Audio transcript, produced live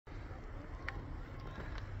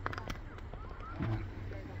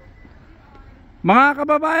Mga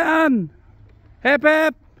kababayan, hep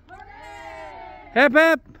hep! Hep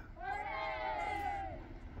hep!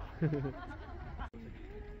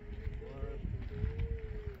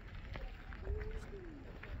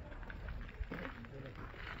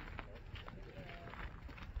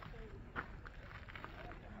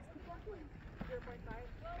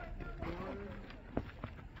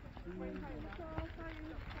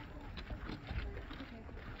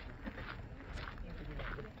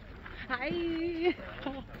 Hi!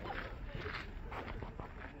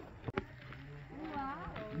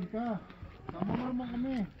 Ika, sama mo naman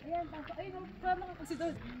kami. Ayan, pasok. Ay, sama ka kasi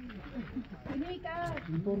doon. Hindi ka.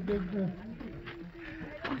 Imported na.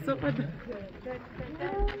 Pasok ka doon.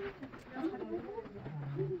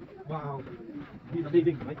 Wow. Hindi na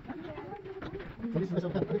living, right? Palis na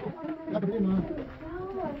sa tatlo. Labi mo.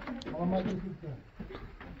 Baka mag-ibig ka.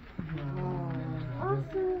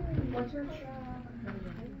 Awesome! What's your shop?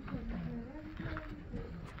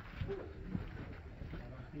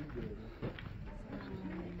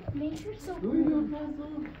 Nature's so cool.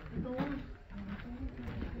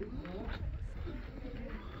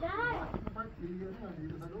 Dad!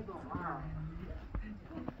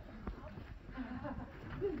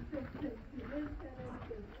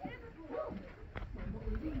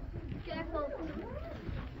 Careful.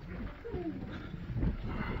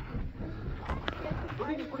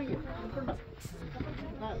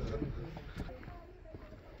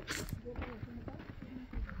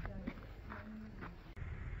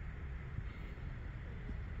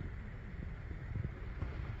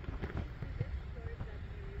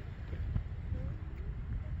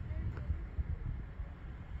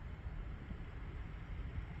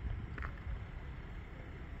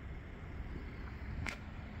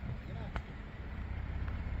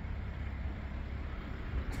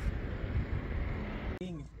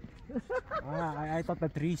 I thought the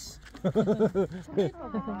trees. Okay.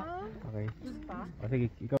 O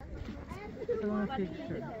sige, ikaw. Ito mga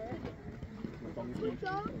picture.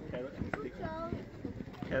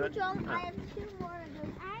 I have 2 more of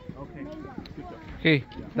those. Okay. Okay,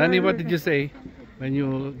 Danny, what did you say when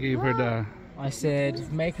you gave her the... I said,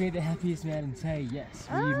 make me the happiest man and say yes.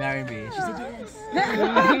 Will you marry me? She said yes.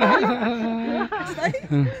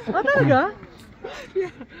 Oh, talaga?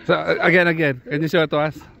 So again, can you show it to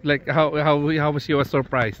us? Like how she was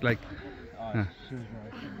surprised? Like, She was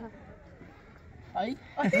right.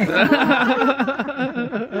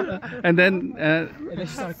 and then And then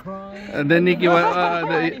she started crying. and then Nikki,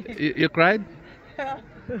 you cried? I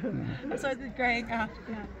started crying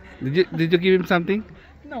after. Did you give him something?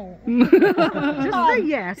 No. Just say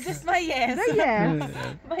yes. Just my yes. Say yes.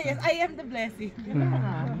 My yes. I am the blessing.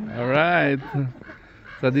 All right.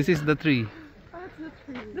 So this is the tree.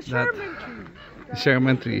 The Sherman tree. The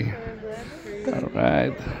Sherman tree. All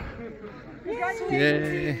right. Congratulations,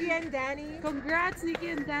 Yay. Nikki and Danny. Congrats, Nikki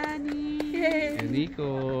and Danny. Yay. And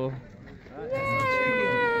Nico.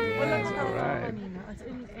 Walang Yes, all right. Kanina, as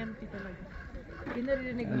in empty talaga.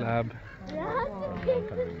 Pinarinig I na. love.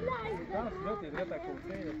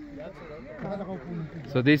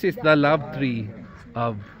 So this is the love tree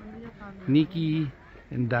of Nikki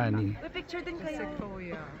and Danny. May picture din kayo.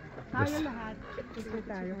 Tayo lahat. Dito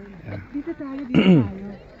tayo. Yeah. Dito tayo.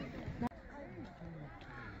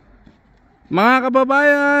 Mga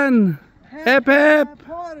kababayan, hep hep!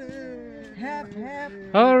 Hep, hep.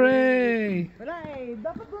 Hooray! Wala eh.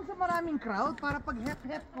 Dapat dun sa maraming crowd para pag hep,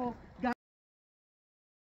 hep ko,